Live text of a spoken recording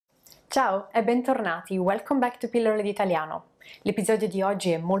Ciao e bentornati, welcome back to Pillole D'Italiano. L'episodio di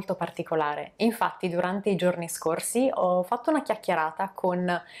oggi è molto particolare, infatti durante i giorni scorsi ho fatto una chiacchierata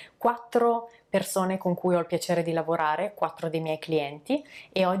con 4 persone con cui ho il piacere di lavorare, 4 dei miei clienti,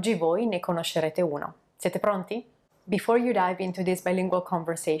 e oggi voi ne conoscerete uno. Siete pronti? Before you dive into this bilingual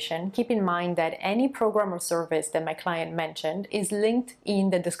conversation, keep in mind that any program or service that my client mentioned is linked in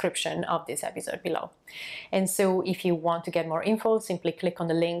the description of this episode below. And so if you want to get more info, simply click on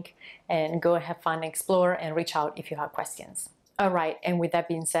the link and go have fun, explore, and reach out if you have questions. All right, and with that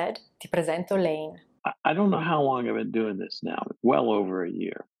being said, ti presento Lane. I don't know how long I've been doing this now, well over a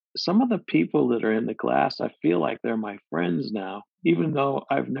year. Some of the people that are in the class, I feel like they're my friends now, even though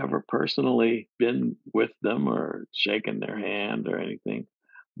I've never personally been with them or shaken their hand or anything,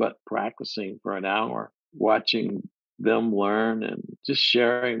 but practicing for an hour, watching them learn and just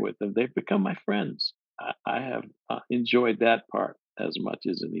sharing with them, they've become my friends. I have enjoyed that part as much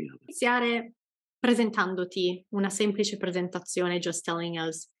as any other. Iniziare presentandoti, una semplice presentazione, just telling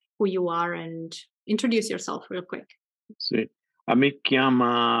us who you are and introduce yourself real quick. Sì. Mi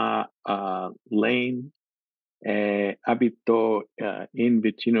chiama Lane, abito in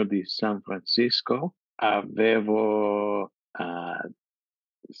vicino di San Francisco. Avevo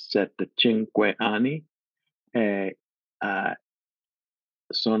 75 anni e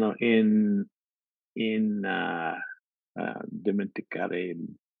sono in dimenticare le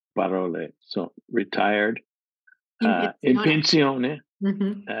parole, so retired, in pensione.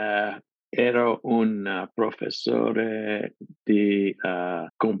 Mhm. Ero un professore di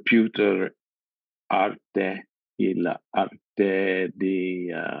computer arte, l'arte di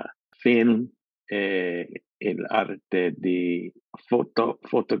film e l'arte di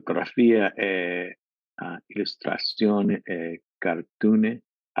fotografia e illustrazione e cartone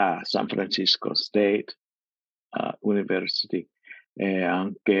a San Francisco State University. E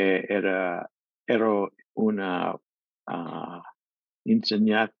anche ero una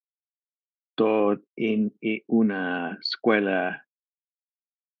insegnato in una scuola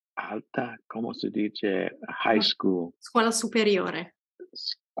alta, come si dice, high school, Scuola superiore.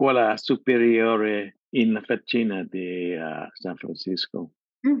 scuola superiore in Faccina di San Francisco.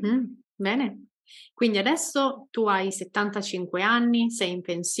 Bene. Quindi adesso tu hai 75 anni, sei in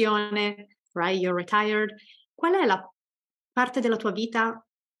pensione, right? You're retired. Qual è la parte della tua vita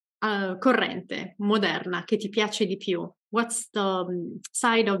corrente, moderna, che ti piace di più? What's the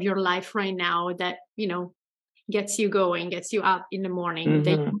side of your life right now that, gets you going, gets you up in the morning,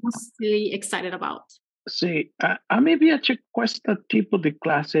 that you're mostly excited about? Sì, a me piace questo tipo di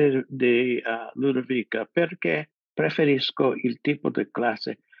classe di Ludovica perché preferisco il tipo di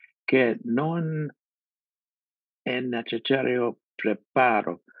classe che non è necessario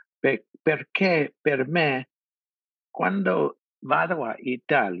preparo, perché per me quando vado a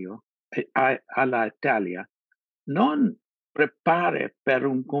Italia, alla Italia, non prepare per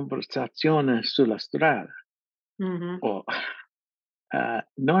una conversazione sulla strada. O,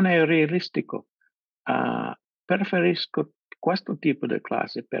 non è realistico. Preferisco questo tipo di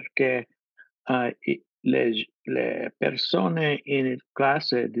classe perché le persone in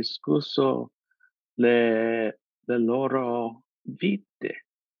classe discusso le loro vite.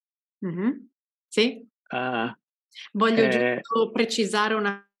 Sì. Voglio giusto precisare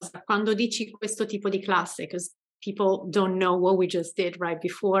una cosa. Quando dici questo tipo di classe, because people don't know what we just did right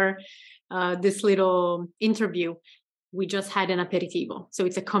before this little interview, we just had an aperitivo. So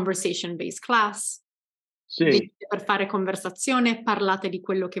it's a conversation-based class. Sì. Venite per fare conversazione, parlate di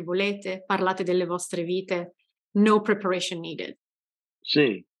quello che volete, parlate delle vostre vite, no preparation needed.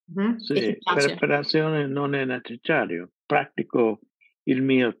 Sì, sì, preparazione non è necessario. Pratico il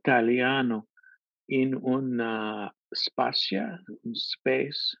mio italiano in un spazio, un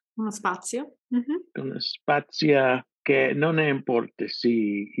space. Uno spazio. Uno spazio che non importa se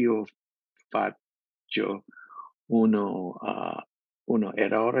io faccio uno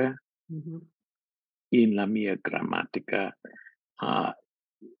errore in la mia grammatica.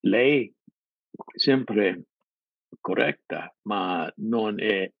 Lei sempre corretta, ma non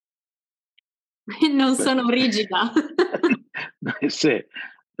è non sono rigida. Sì,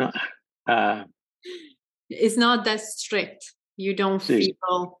 no, it's not that strict. You don't sì.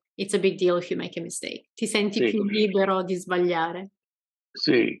 feel it's a big deal if you make a mistake. Ti senti più libero di sbagliare.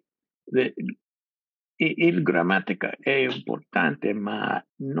 Sì, il grammatica è importante, ma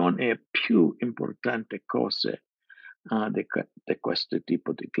non è più importante cose di questo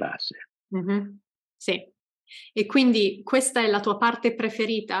tipo di classe. Sì. E quindi questa è la tua parte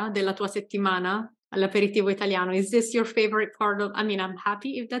preferita della tua settimana all'aperitivo italiano? Is this your favorite part of, I mean, I'm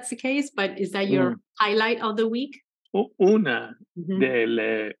happy if that's the case, but is that your highlight of the week? una Mhm.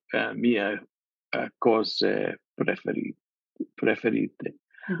 delle mie cose preferite,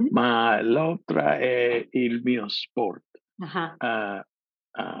 Mhm. ma l'altra è il mio sport. Ah, Uh,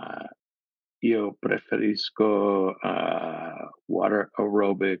 uh, io preferisco water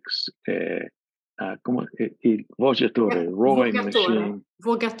aerobics e come, il vogatore, rowing Vogatore, machine,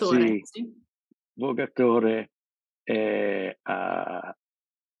 vogatore, sì, sì. vogatore e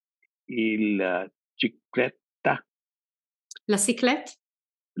il cicletta, La cyclette?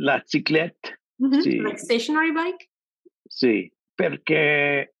 la ciclette, Mhm. sì, Like stationary bike? sì,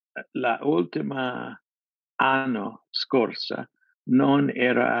 perché la ultima anno scorsa non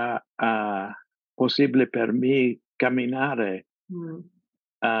era possibile per me camminare Mm.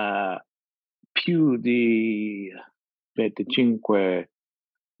 più di 25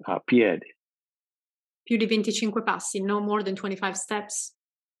 piedi. Più di 25 passi, no more than 25 steps.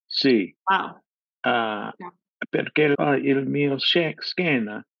 Sì, Wow. uh, Yeah. perché il mio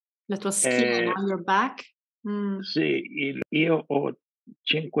schiena La tua schiena, è, your back? Mm. sì, io ho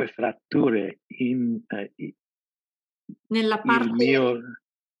 5 fratture in Nella il mio,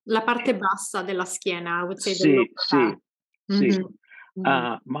 la parte bassa della schiena, I would say the sì, lower sì, back. sì. Mhm.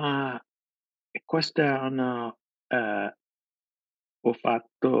 Mhm. Ma questa è una ho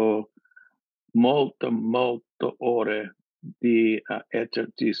fatto molto ore di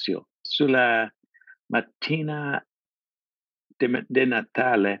esercizio. Sulla mattina de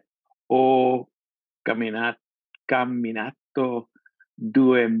Natale ho cammina camminato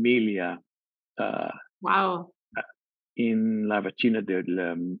 2 miglia, uhm, Wow, in la vicina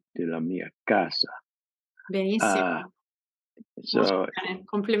della mia casa. Uh, benissimo, molto so bene,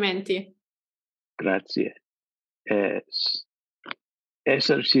 complimenti. grazie. S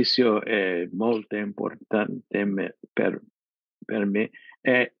Esercizio è molto importante per me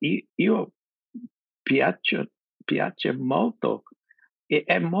e io piaccio piace molto e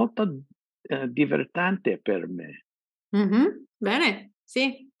è molto, divertente per me. Mh-mh. Bene,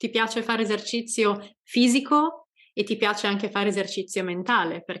 sì. Ti piace fare esercizio fisico e ti piace anche fare esercizio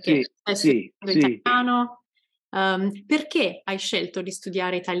mentale, perché Sì, stai sì, studiando sì. italiano. Perché hai scelto di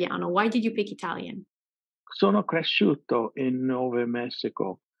studiare italiano? Why did you pick Italian? Sono cresciuto in Nuovo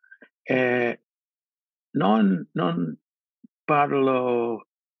Messico e non parlo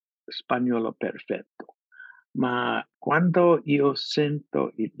spagnolo perfetto, ma quando io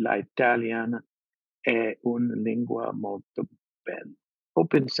sento la italiana è una lingua molto bella. Ho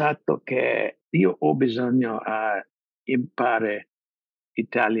pensato che io ho bisogno a imparare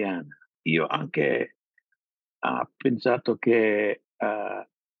italiano. Io anche pensato che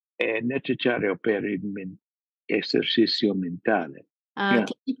è necessario per il esercizio mentale. Yeah.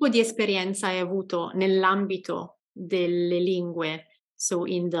 Che tipo di esperienza hai avuto nell'ambito delle lingue? So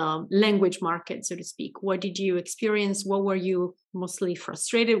in the language market, so to speak. What did you experience? What were you mostly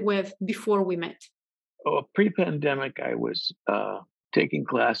frustrated with before we met? Oh, pre-pandemic, I was taking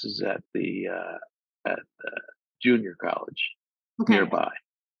classes at the junior college Okay. nearby,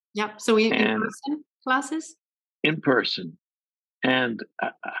 Yeah. So in and person classes? in person. And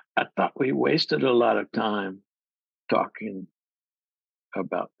I thought we wasted a lot of time talking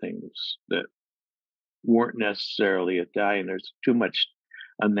about things that weren't necessarily Italian. There's too much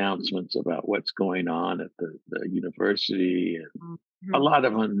announcements about what's going on at the university and a Mhm. lot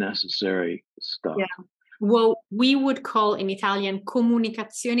of unnecessary Yeah. stuff. What we would call in Italian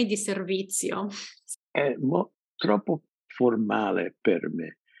comunicazioni di servizio. È troppo formale per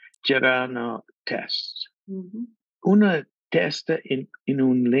me. C'erano test. Mh-mh. Una test in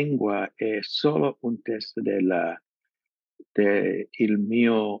un lingua è solo un test il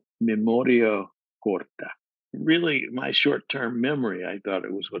mio memoria corta. Really, my short-term memory, I thought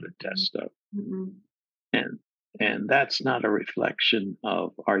it was what a test of. Mh-mh. And and that's not a reflection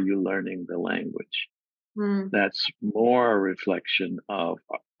of are you learning the language? Mh. That's more a reflection of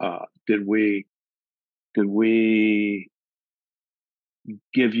did we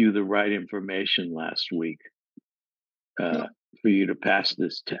give you the right information last week Yeah. uh, for you to pass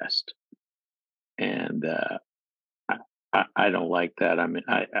this test? And I, I don't like that. I mean,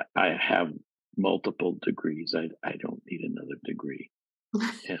 I have multiple degrees. I don't need another degree,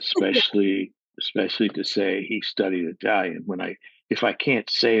 especially to say he studied Italian. If I can't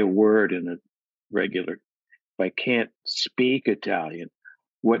say a word in a regular, if I can't speak Italian,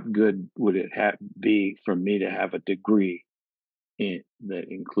 what good would it be for me to have a degree that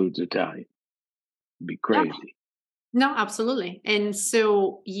includes Italian? It'd be Yeah. crazy. No, absolutely. And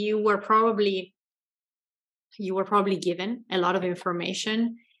so you were probably given a lot of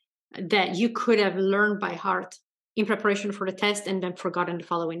information that you could have learned by heart in preparation for the test and then forgotten the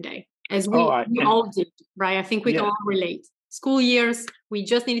following day. as we Oh, all did, right? I think we can yeah. all relate. School years, we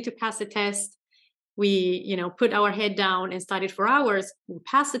just needed to pass a test. We, put our head down and studied for hours. We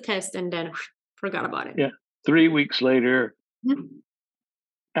passed the test and then forgot about it. Yeah. 3 weeks later, Mhm.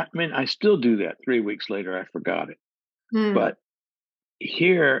 I mean, I still do that. 3 weeks later, I forgot it. Mm. But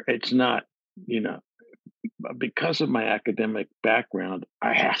here, it's not, because of my academic background,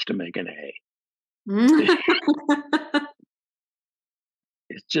 I have to make an A.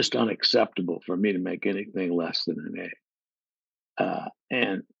 It's just unacceptable for me to make anything less than an A.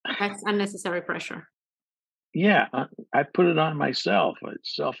 And That's unnecessary pressure. yeah, I put it on myself.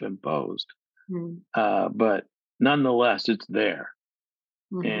 It's self-imposed. Mm. But nonetheless, it's there.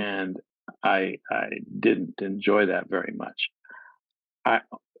 Mhm. And I didn't enjoy that very much.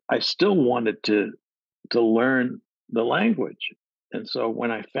 I still wanted to learn the language. And so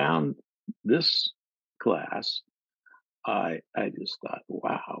when I found this class, I just thought,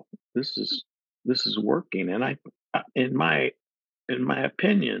 wow, this is working. And in my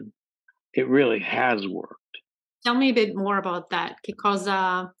opinion, it really has worked. Tell me a bit more about that. Che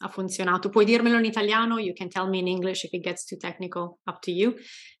cosa ha funzionato? Puoi dirmelo in italiano, you can tell me in English if it gets too technical, up to you.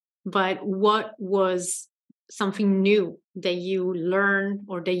 But what was something new that you learned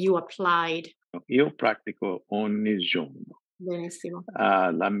or that you applied? Io pratico ogni giorno Benissimo.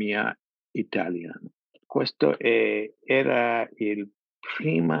 la mia italiano. Era il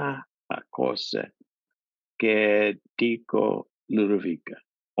prima cosa che dico Ludovica.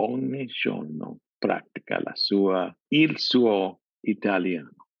 Ogni giorno pratica il suo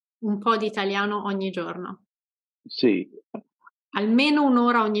italiano. Un po' di italiano ogni giorno. Sì, Almeno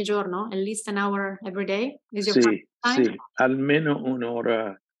un'ora ogni giorno? At least an hour every day? Is your sì, practice time? sì, almeno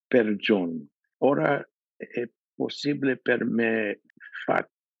un'ora per giorno. Ora è possibile per me,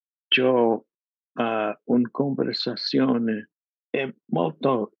 faccio una conversazione, è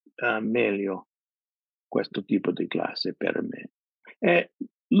molto meglio questo tipo di classe per me. E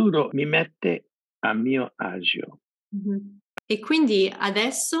Ludo mi mette a mio agio. Mhm. E quindi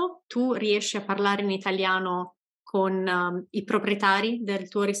adesso tu riesci a parlare in italiano con i proprietari del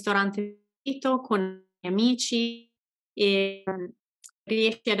tuo ristorante, con gli amici e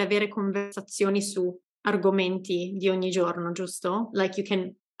riesci ad avere conversazioni su argomenti di ogni giorno, giusto? Like you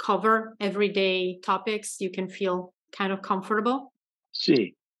can cover everyday topics, you can feel kind of comfortable.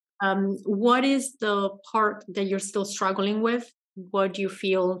 Sì, What is the part that you're still struggling with? What do you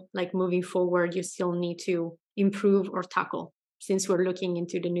feel like moving forward you still need to improve or tackle since we're looking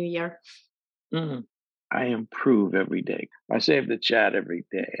into the new year? I improve every day. I save the chat every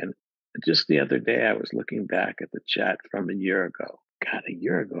day. And just the other day, I was looking back at the chat from a year ago. God, a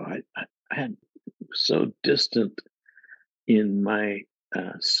year ago, I had so distant in my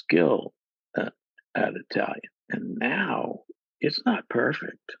skill at Italian. And now it's not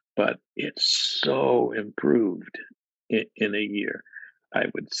perfect, but it's so improved in a year. I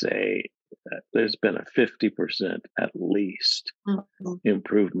would say there's been a 50% at least Mhm.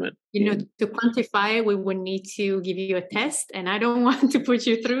 improvement. To quantify, we would need to give you a test, and I don't want to put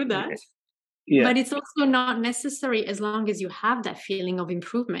you through that. Yeah. But it's also not necessary as long as you have that feeling of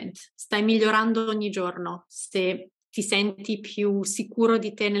improvement. Stai migliorando ogni giorno. Se ti senti più sicuro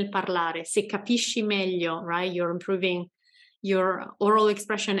di te nel parlare, se capisci meglio, right? You're improving your oral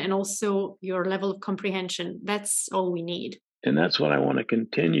expression and also your level of comprehension. That's all we need. And that's what I want to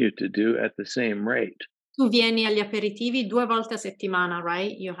continue to do at the same rate. Tu vieni agli aperitivi 2 volte a settimana,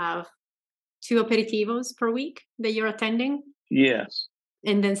 right? You have 2 aperitivos per week that you're attending? Yes.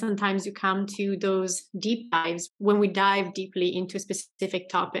 And then sometimes you come to those deep dives when we dive deeply into a specific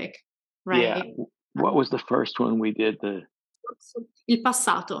topic, right? Yeah. What was the first one we did? Il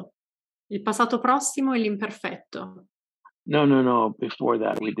passato prossimo e l'imperfetto. No. Before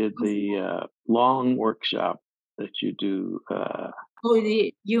that, we did the long workshop that you do.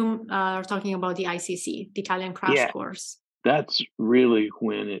 You are talking about the ICC, the Italian crash course. That's really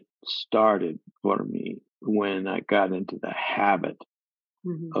when it started for me, when I got into the habit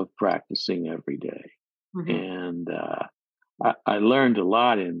of practicing every day. And I learned a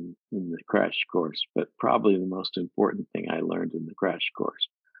lot in the crash course, but probably the most important thing I learned in the crash course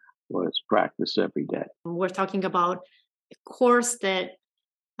was practice every day. We're talking about a course that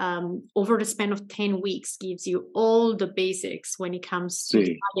over the span of 10 weeks gives you all the basics when it comes to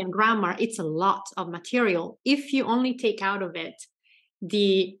Italian grammar. It's a lot of material. If you only take out of it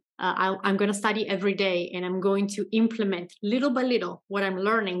I'm going to study every day and I'm going to implement little by little what I'm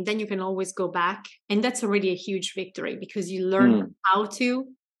learning, then you can always go back. And that's already a huge victory because you learn how to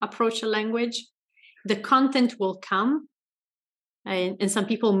approach a language. The content will come. And some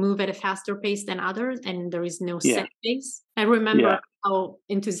people move at a faster pace than others, and there is no set pace. I remember how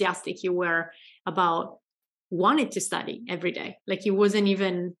enthusiastic you were about wanting to study every day. Like it wasn't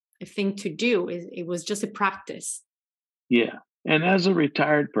even a thing to do. It was just a practice. Yeah. And as a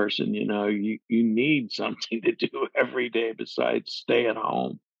retired person, you need something to do every day besides stay at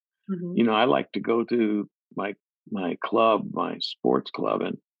home. Mhm. I like to go to my club, my sports club,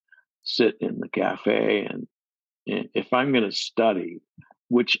 and sit in the cafe. And if I'm going to study,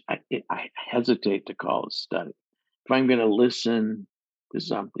 which I hesitate to call it study, if I'm going to listen to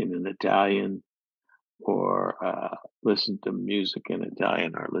something in Italian or listen to music in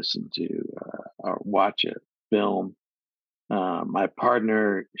Italian or listen to or watch a film, my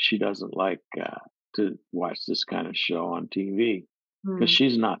partner, she doesn't like to watch this kind of show on TV because Mm.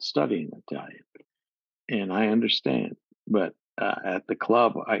 she's not studying Italian. And I understand. But at the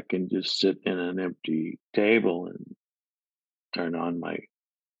club, I can just sit in an empty table and turn on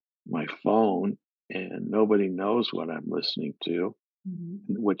my phone, and nobody knows what I'm listening to,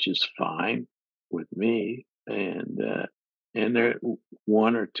 Mhm. which is fine with me. And there are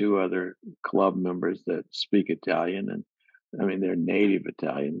one or two other club members that speak Italian, and I mean they're native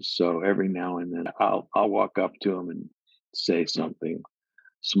Italians. So every now and then I'll walk up to them and say something,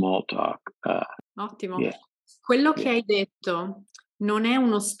 small talk. Ottimo. Yeah, Quello che yeah, hai detto non è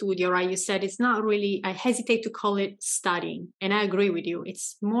uno studio, right? You said it's not really, I hesitate to call it studying. And I agree with you.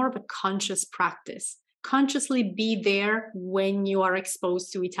 It's more of a conscious practice. Consciously be there when you are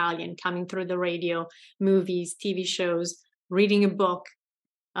exposed to Italian, coming through the radio, movies, TV shows, reading a book,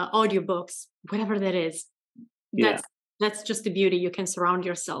 audiobooks, whatever that is. yeah, That's just the beauty. You can surround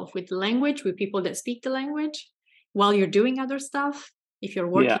yourself with language, with people that speak the language while you're doing other stuff. If you're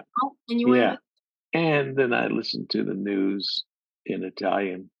yeah, working out anyway. yeah. And then I listen to the news in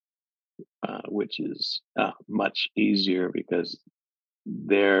Italian, which is much easier because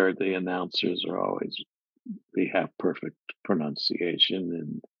there the announcers are always they have perfect pronunciation,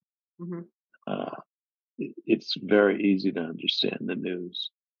 and Mhm. it's very easy to understand the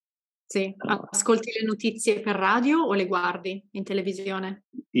news. Sì, Uh, ascolti le notizie per radio o le guardi in televisione?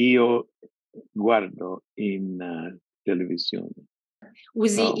 io guardo in televisione.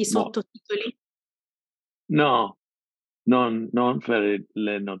 Usi i Mo- sottotitoli? no, non per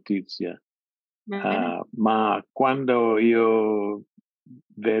le notizie, Bene. ma quando io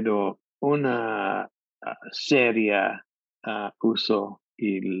vedo una serie, uso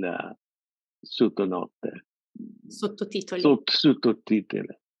il sottonotte, Sottotitoli,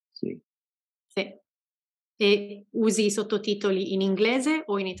 sottotitoli, sì. sì. E usi i sottotitoli in inglese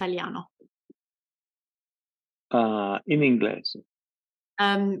o in italiano? In inglese.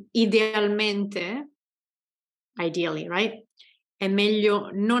 Idealmente, ideally, right? È meglio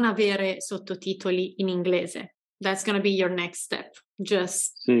non avere sottotitoli in inglese. That's gonna be your next step.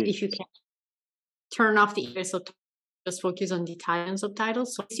 Just Sì, if you can turn off the English subtitles, just focus on the Italian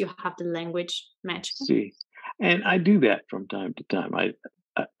subtitles so you have the language matching. sì. And I do that from time to time.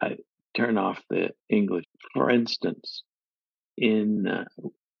 I turn off the English. For instance, in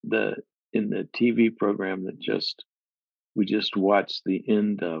the in the TV program that we just watched the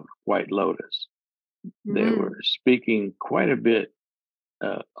end of White Lotus, they Mm. were speaking quite a bit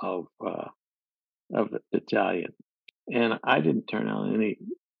of Italian, and I didn't turn on any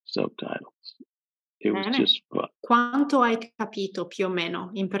subtitles. It was Bene. just fun. Quanto hai capito più o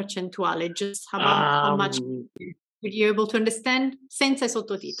meno in percentuale? Just about how much Um, were you able to understand senza i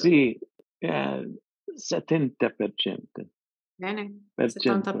sottotitoli? sì, 70%, Bene, per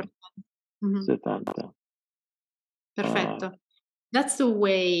cento, 70%. Mhm. 70. Uh, Perfetto. That's the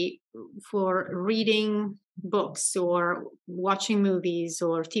way for reading books or watching movies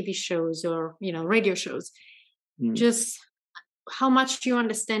or TV shows or, radio shows. mm, Just how much you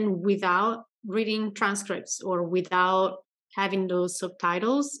understand without reading transcripts or without having those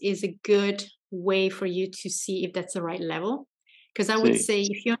subtitles is a good way for you to see if that's the right level. Because I would sì, say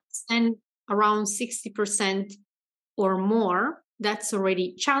if you understand around 60% or more, that's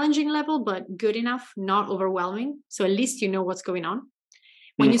already challenging level, but good enough, not overwhelming. So at least you know what's going on.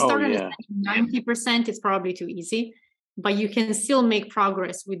 When you oh start yeah, understanding 90%, it's probably too easy, but you can still make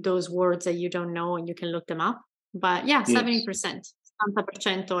progress with those words that you don't know and you can look them up. But yeah, yes, 70%,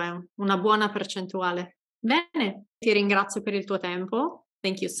 70% è una buona percentuale. Bene, ti ringrazio per il tuo tempo.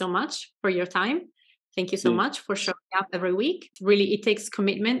 Thank you so much for your time. Thank you so sì, much for showing up every week. Really, it takes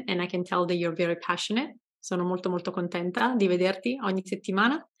commitment and I can tell that you're very passionate. Sono molto molto contenta di vederti ogni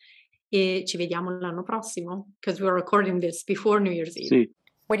settimana e ci vediamo l'anno prossimo because we're recording this before New Year's Eve. sì.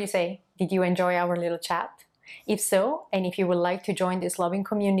 What do you say? Did you enjoy our little chat? If so, and if you would like to join this loving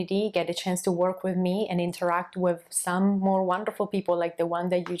community, get a chance to work with me and interact with some more wonderful people like the one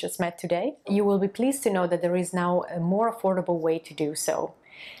that you just met today, you will be pleased to know that there is now a more affordable way to do so.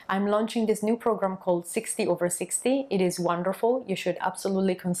 I'm launching this new program called 60 over 60. It is wonderful. You should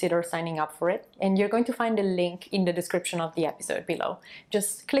absolutely consider signing up for it. And you're going to find a link in the description of the episode below.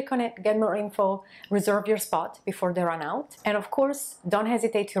 Just click on it, get more info, reserve your spot before they run out. And of course, don't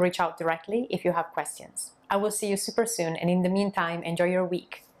hesitate to reach out directly if you have questions. I will see you super soon, and in the meantime, enjoy your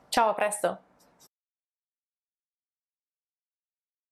week. Ciao, a presto!